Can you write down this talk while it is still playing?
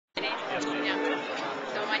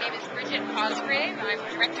Bridget Cosgrave. I'm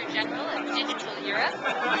Director General of Digital Europe,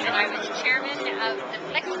 and I was Chairman of the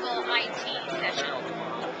Flexible IT session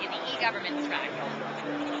in the eGovernment track.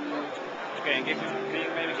 Okay, and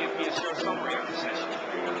maybe give me a short summary of the session.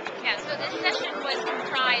 Yeah, so this session was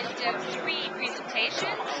comprised of 3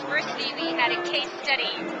 presentations. Firstly, we had a case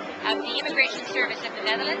study of the Immigration Service of the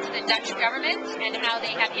Netherlands, the Dutch government, and how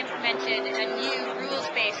they have implemented a new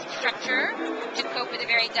rules-based structure to cope with a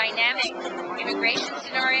very dynamic immigration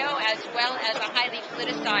scenario, as well as a highly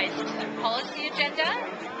politicized policy agenda.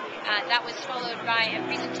 That was followed by a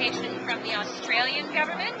presentation from the Australian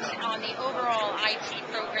government on the overall IT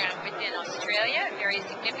program within Australia, a very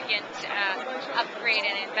significant upgrade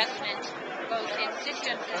and investment both in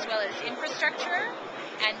systems as well as infrastructure.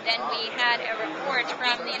 And then we had a report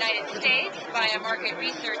from the United States by a market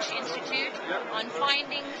research institute on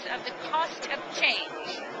findings of the cost of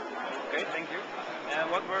change. Okay, thank you. And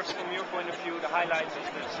what were, from your point of view, the highlights of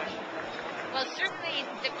the session? Well, certainly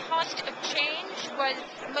the cost of change was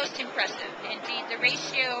most impressive. Indeed, the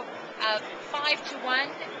ratio of 5 to 1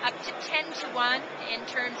 up to 10 to 1 in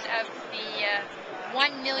terms of the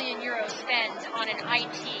 €1 million spend on an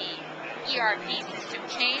IT ERP system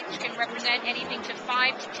change can represent anything to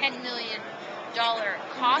 $5 to $10 million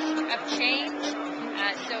cost of change.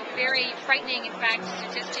 So very frightening, in fact,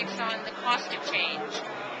 statistics on the cost of change.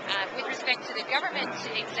 With respect to the government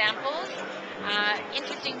examples,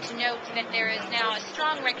 interesting to note that there is now a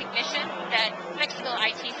strong recognition that flexible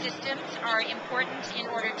IT systems are important in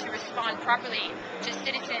order to respond properly to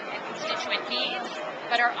citizen and constituent needs,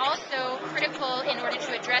 but are also critical in order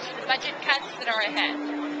to address the budget cuts that are ahead.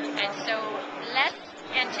 And so less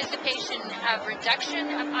anticipation of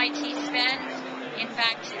reduction of IT spend. In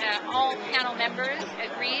fact, all panel members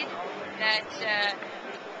agreed that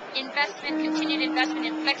continued investment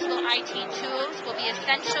in flexible IT tools will be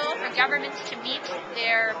essential for governments to meet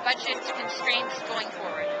their budget constraints going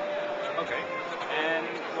forward. Okay. And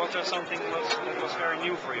was there something that was very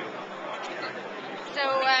new for you? So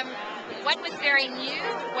what was very new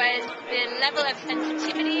was the level of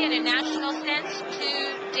sensitivity in a national sense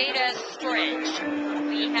to data storage.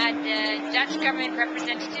 We had the Dutch government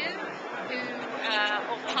representative who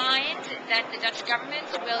opined that the Dutch government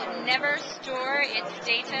will never store its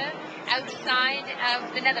data outside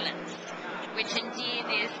of the Netherlands, which indeed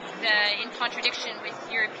is in contradiction with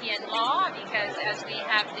European law, because as we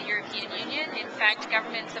have the European Union, in fact,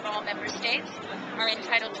 governments of all member states are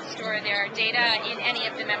entitled to store their data in any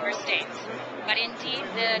of the member states. But indeed,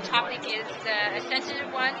 the topic is a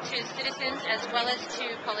sensitive one to citizens as well as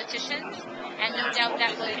to politicians, and no doubt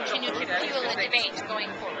that will continue to fuel the debate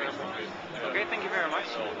going forward. Okay, thank you very much.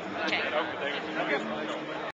 Okay.